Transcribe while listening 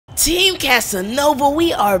Team Casanova,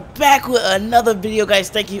 we are back with another video,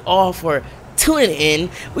 guys. Thank you all for tuning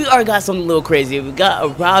in. We already got something a little crazy. We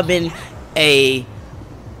got robbing a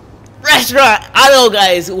restaurant. I know,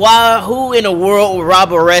 guys. Why? Who in the world would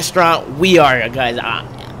rob a restaurant? We are, guys.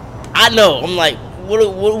 I know. I'm like, what are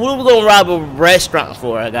we gonna rob a restaurant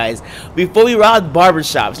for, guys? Before we robbed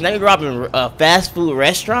barbershops, now we're robbing fast food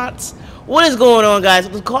restaurants. What is going on, guys?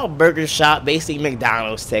 It's called Burger Shop, basically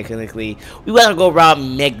McDonald's technically. We gotta go rob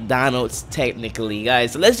McDonald's technically,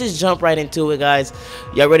 guys. So let's just jump right into it, guys.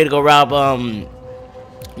 Y'all ready to go rob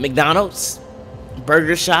McDonald's,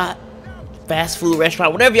 Burger Shop, fast food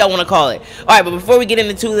restaurant, whatever y'all want to call it. All right, but before we get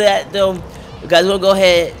into that, though, you guys, we'll go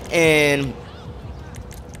ahead and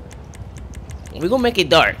we're gonna make it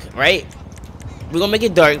dark, right? We're gonna make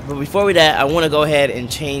it dark, but before we that, I want to go ahead and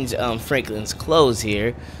change Franklin's clothes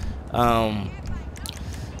here.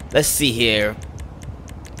 Let's see here.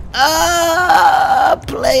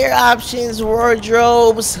 Player options,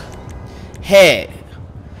 wardrobes, head.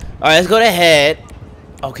 All right, let's go to head.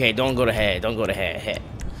 Okay, don't go to head. Don't go to head. Head.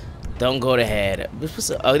 Don't go to head.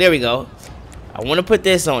 Oh, there we go. I want to put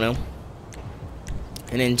this on him,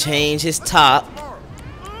 and then change his top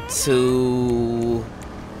to.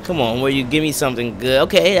 Come on, where you give me something good?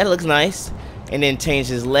 Okay, that looks nice. And then change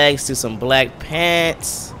his legs to some black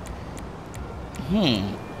pants.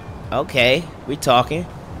 Okay, we're talking,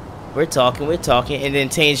 and then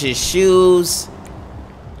change his shoes.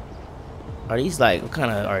 Are these like, what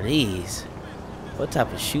kind of are these? What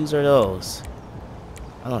type of shoes are those?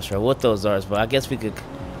 I'm not sure what those are, but I guess we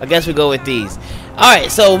go with these. All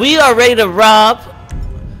right, so we are ready to rob.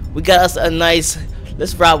 We got us a nice.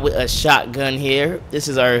 Let's rob with a shotgun here. This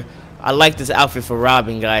is our. I like this outfit for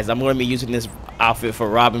robbing, guys. I'm going to be using this outfit for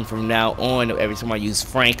robbing from now on every time I use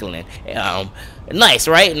Franklin. Nice,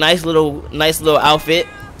 right? Nice little outfit.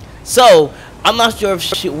 So I'm not sure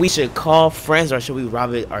if we should call friends or should we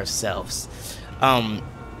rob it ourselves.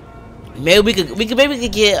 Maybe we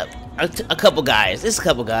could get a couple guys. This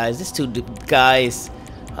couple guys. This two guys.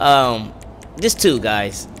 Just two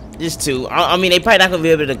guys. Just two. I mean, they probably not gonna be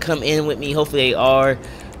able to come in with me. Hopefully they are.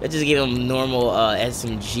 Let's just give them normal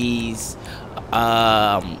SMGs.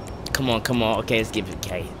 Come on. Okay, let's give it.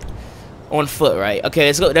 Okay, on foot, right? Okay,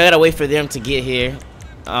 let's go. I gotta wait for them to get here.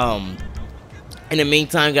 In the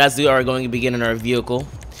meantime, guys, we are going to be getting our vehicle.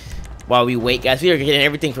 While we wait, guys, we are getting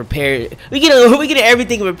everything prepared. We getting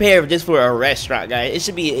everything prepared just for a restaurant, guys. It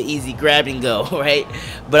should be an easy grab and go, right?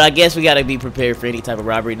 But I guess we gotta be prepared for any type of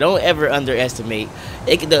robbery. Don't ever underestimate.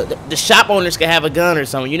 The shop owners can have a gun or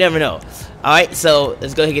something. You never know. All right, so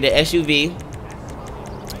let's go ahead and get an SUV.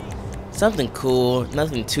 Something cool,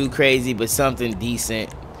 nothing too crazy, but something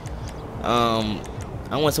decent. I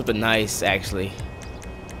want something nice, actually.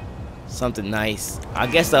 Something nice. I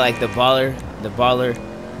guess I like the baller.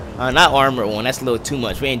 Not armor one. That's a little too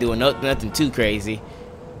much. We ain't doing nothing too crazy.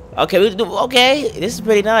 Okay, okay. This is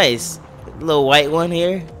pretty nice. A little white one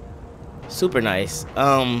here. Super nice.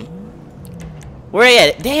 Where they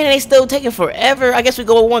at? Damn, they still taking forever. I guess we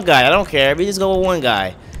go with one guy. I don't care. We just go with one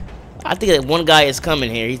guy. I think that one guy is coming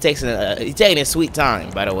here. He's taking his sweet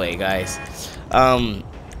time, by the way, guys. Let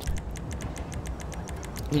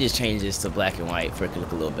me just change this to black and white for it to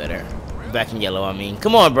look a little better. Black and yellow, I mean.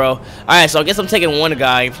 Come on, bro. Alright, so I guess I'm taking one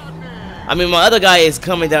guy. I mean, my other guy is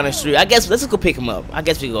coming down the street. I guess let's just go pick him up. I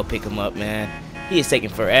guess we can go pick him up, man. He is taking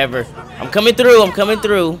forever. I'm coming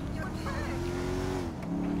through.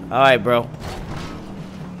 Alright, bro.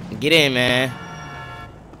 Get in, man.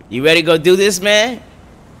 You ready to go do this, man?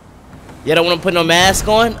 You don't want to put no mask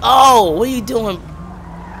on? Oh, what are you doing?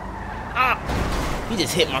 You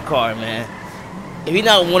just hit my car, man. If he's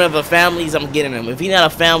not one of the families, I'm getting him. If he's not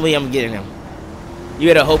a family, I'm getting him. You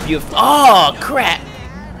better hope you. Oh, crap.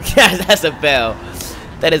 That's a fail.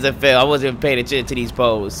 That is a fail. I wasn't paying attention to these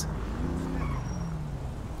poles.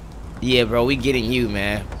 Yeah, bro, we getting you,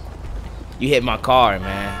 man. You hit my car,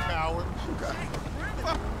 man.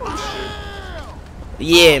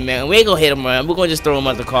 Yeah, man. We ain't gonna hit him, man. We're gonna just throw him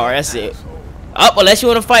out the car. That's it. Up, unless you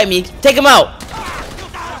want to fight me. Take him out.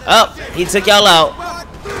 Up. He took y'all out.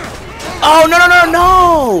 Oh,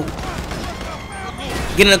 no.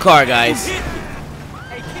 Get in the car, guys.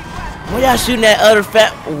 Why y'all shooting that other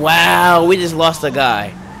fat? Wow, we just lost a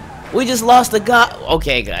guy.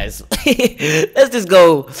 Okay, guys. Let's just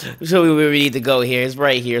go. Show me where we need to go here. It's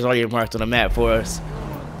right here. It's already marked on the map for us.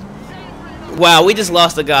 Wow, we just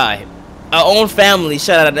lost a guy. Our own family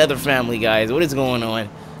shot out another family, guys. What is going on?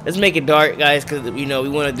 Let's make it dark, guys, because, you know, we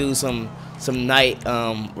want to do some night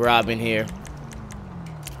robbing here.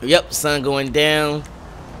 Yep, sun going down.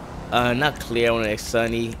 Not clear, I want it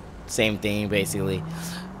sunny. Same thing, basically.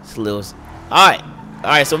 It's a little. All right,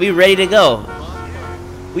 Alright, so we ready to go.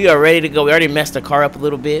 We are ready to go. We already messed the car up a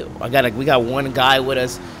little bit. We got one guy with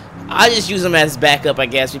us. I just use him as backup, I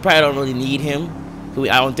guess. We probably don't really need him.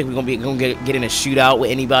 I don't think we're gonna get in a shootout with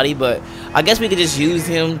anybody, but I guess we could just use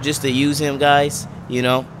him just to use him, guys. You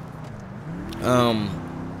know.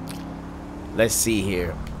 Let's see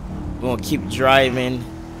here. We're gonna keep driving.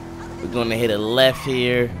 We're gonna hit a left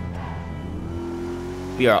here.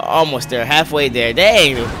 We are almost there, halfway there.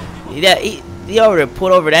 Dang, you already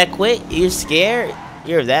pulled over that quick? You're scared?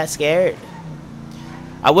 You're that scared?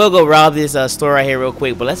 I will go rob this store right here real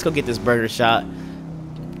quick, but let's go get this burger shot.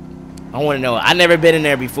 I want to know. I've never been in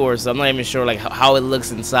there before, so I'm not even sure like how it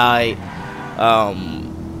looks inside.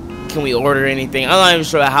 Can we order anything? I'm not even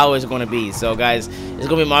sure how it's going to be. So guys, it's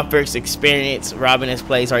going to be my first experience robbing this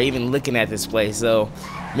place or even looking at this place. So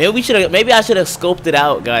maybe I should have scoped it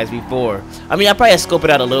out, guys, before. I mean, I probably scoped it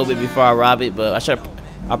out a little bit before I robbed it, but I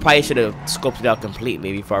probably should have scoped it out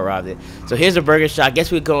completely before I robbed it. So here's the burger shot. I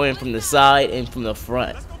guess we go in from the side and from the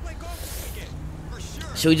front.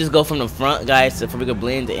 Should we just go from the front, guys, so we can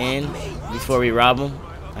blend in before we rob them?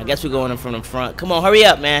 I guess we're going in from the front. Come on, hurry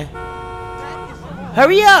up, man.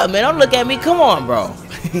 Hurry up, man. Don't look at me. Come on, bro.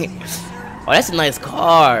 Oh, that's a nice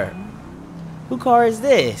car. Who car is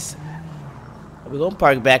this? We're going to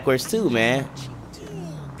park backwards, too, man.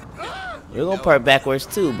 We're going to park backwards,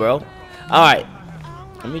 too, bro. All right.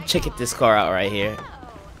 Let me check this car out right here.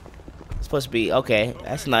 It's supposed to be, okay,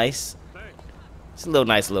 that's nice. It's a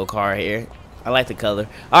nice little car here. I like the color.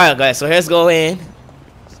 Alright, guys, so let's go in.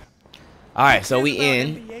 Alright, so we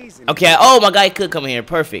in. Okay, oh, my guy could come in here.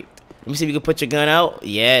 Perfect. Let me see if you can put your gun out.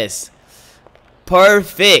 Yes.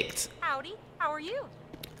 Perfect. Howdy, how are you?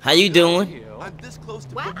 How you doing?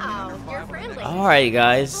 Wow, you're friendly. Alright,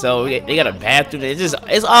 guys, so they got a bathroom.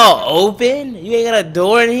 It's all open? You ain't got a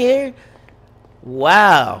door in here?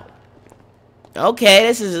 Wow. Okay,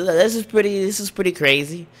 this is pretty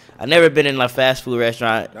crazy. I've never been in a fast food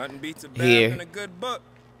restaurant here.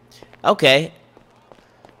 Okay.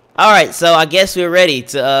 All right, so I guess we're ready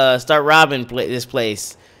to start robbing this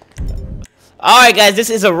place. All right, guys,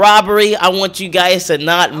 this is a robbery. I want you guys to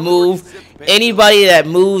not move. Anybody that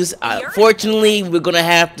moves, fortunately, we're gonna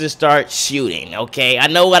have to start shooting. Okay, I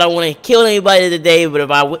know I don't want to kill anybody today, but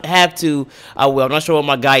if I have to, I will. I'm not sure what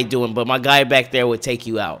my guy doing, but my guy back there will take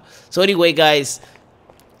you out. So anyway, guys,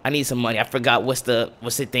 I need some money. I forgot what's the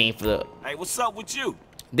thing for the. Hey, what's up with you?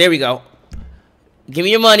 There we go. Give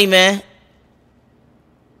me your money, man.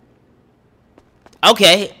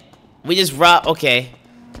 Okay, we just robbed. Okay,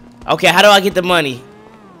 how do I get the money?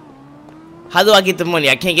 How do I get the money?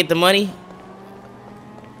 I can't get the money.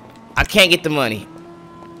 I can't get the money.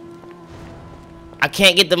 I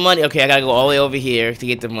can't get the money. Okay, I gotta go all the way over here to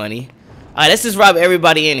get the money. Alright, let's just rob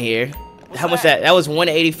everybody in here. How much that? That was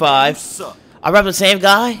 185. I robbed the same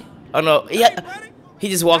guy? Oh no, yeah. He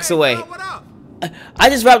just walks away. I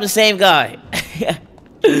just robbed the same guy.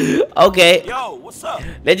 Okay. Yo, what's up?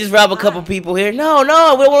 They just rob a couple people here. No, we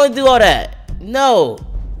don't want to do all that. No.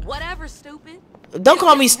 Whatever, stupid. Don't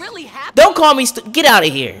call me. Don't call me. Get out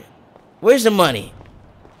of here. Where's the money?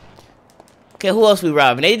 Okay, who else we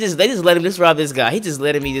robbing? They just let him just rob this guy. He just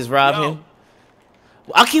letting me just rob him.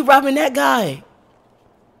 I'll keep robbing that guy.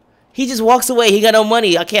 He just walks away. He got no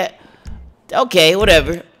money. I can't. Okay,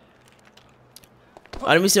 whatever.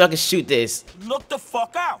 Let me see if I can shoot this. Look the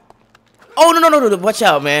fuck out. Oh, no. Watch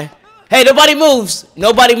out, man. Hey, nobody moves.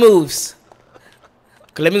 Nobody moves.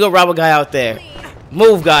 Okay, let me go rob a guy out there.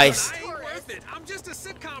 Move, guys. I'm just a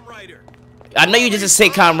sitcom writer. I know you're just a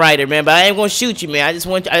sitcom writer, man, but I ain't gonna shoot you, man. I just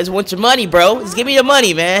want your money, bro. Just give me your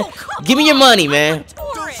money, man. Give me your money, man.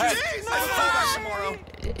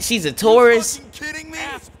 She's a tourist.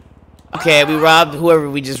 Okay, we robbed whoever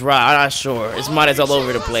we just robbed. I'm not sure. It's money's all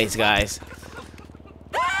over the place, guys.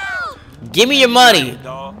 Give me your money.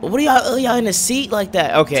 What are y'all in the seat like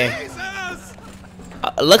that? Okay.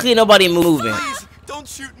 Luckily, nobody moving. Don't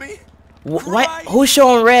shoot me. What? Who's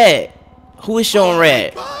showing red? Who is showing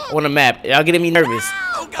red on the map? Y'all getting me nervous.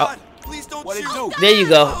 Oh God! Please don't shoot. There you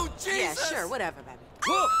go. Oh, Yeah, sure, whatever, baby.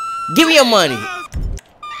 Give me your money.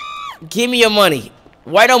 Give me your money.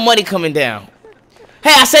 Why no money coming down?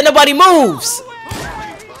 Hey, I said nobody moves.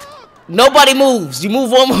 Nobody moves. You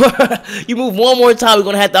move one more. You move one more time. I'm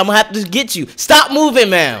gonna have to get you. Stop moving,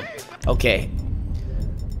 ma'am. Okay.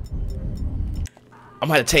 I'm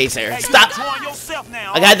gonna tase her. Stop.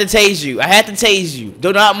 I got to tase you. I had to tase you.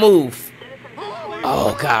 Do not move.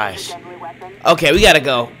 Oh gosh. Okay, we gotta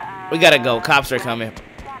go. We gotta go. Cops are coming.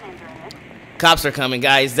 Cops are coming,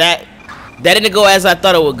 guys. That didn't go as I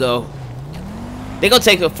thought it would go. They're gonna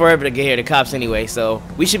take forever to get here, the cops anyway, so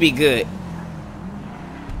we should be good.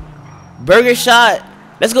 Burger shot.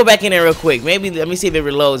 Let's go back in there real quick. Maybe let me see if it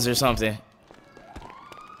reloads or something.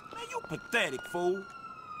 Man, you pathetic fool.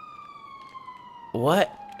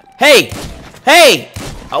 What? Hey! Hey!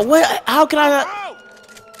 What? How can I not?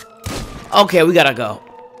 Okay, we gotta go.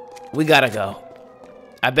 We gotta go.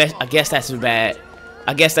 I guess that's bad.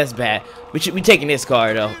 I guess that's bad. We taking this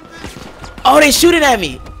car though. Oh, they shooting at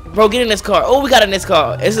me, bro. Get in this car. Oh, we got in this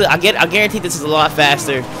car. I guarantee this is a lot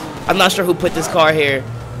faster. I'm not sure who put this car here,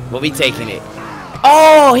 but we taking it.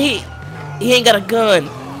 Oh, he ain't got a gun.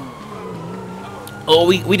 Oh,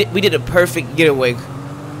 we did a perfect getaway.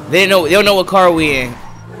 They don't know what car we in.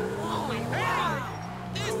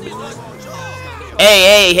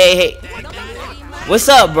 Hey. What's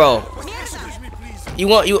up, bro? Give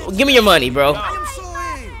me your money, bro.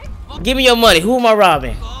 Give me your money. Who am I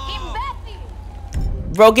robbing?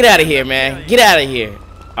 Bro, get out of here, man. Get out of here.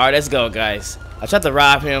 All right, let's go, guys. I tried to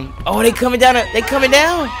rob him. Oh, they coming down. They coming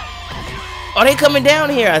down. Oh, they coming down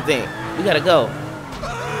here, I think. We gotta go.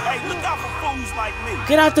 Hey, look out for fools like me.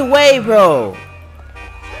 Get out the way, bro.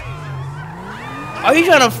 Are you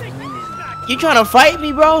trying to fight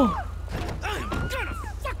me, bro?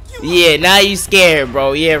 Yeah, now you scared,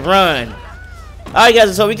 bro. Yeah, run. Alright,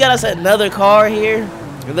 guys, so we got us another car here.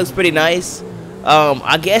 It looks pretty nice.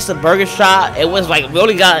 I guess the burger shop, it was like, we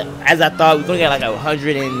only got, as I thought, we only got like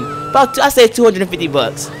 100 and, about, I say 250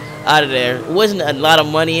 bucks out of there. It wasn't a lot of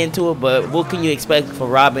money into it, but what can you expect for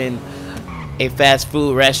robbing a fast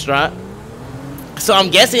food restaurant? So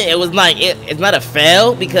I'm guessing it was like, it's not a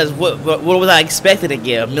fail, because what was I expecting to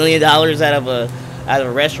get? $1 million out of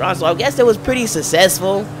a restaurant? So I guess it was pretty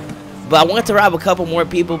successful. But I wanted to rob a couple more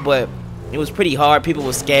people, but it was pretty hard. People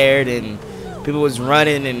were scared and people was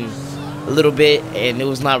running and a little bit, and it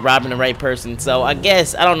was not robbing the right person. So I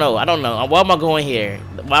guess I don't know. Why am I going here?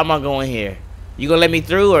 Why am I going here? You gonna let me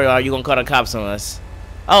through, or are you gonna call the cops on us?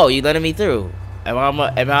 Oh, you letting me through? Am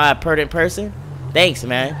I a pertinent person? Thanks,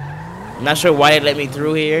 man. I'm not sure why they let me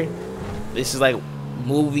through here. This is like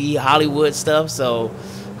movie Hollywood stuff, so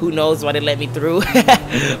who knows why they let me through?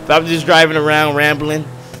 But I'm just driving around rambling.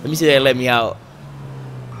 Let me see if they let me out.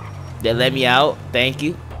 They let me out. Thank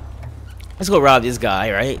you. Let's go rob this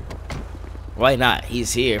guy, right? Why not?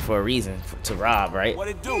 He's here for a reason, to rob, right? What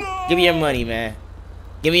it do? Give me your money, man.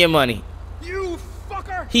 Give me your money. You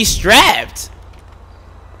fucker! He's strapped.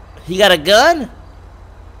 He got a gun?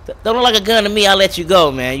 Don't look like a gun to me. I'll let you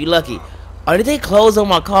go, man. You lucky. Oh, did they close on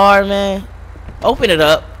my car, man? Open it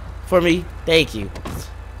up for me. Thank you.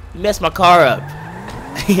 You messed my car up.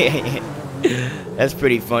 That's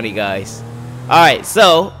pretty funny, guys. Alright,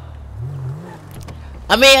 so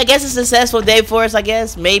I mean, I guess it's a successful day for us, I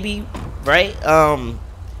guess. Maybe, right?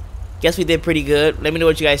 Guess we did pretty good. Let me know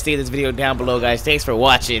what you guys think of this video down below, guys. Thanks for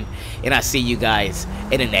watching, and I'll see you guys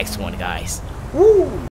in the next one, guys. Woo!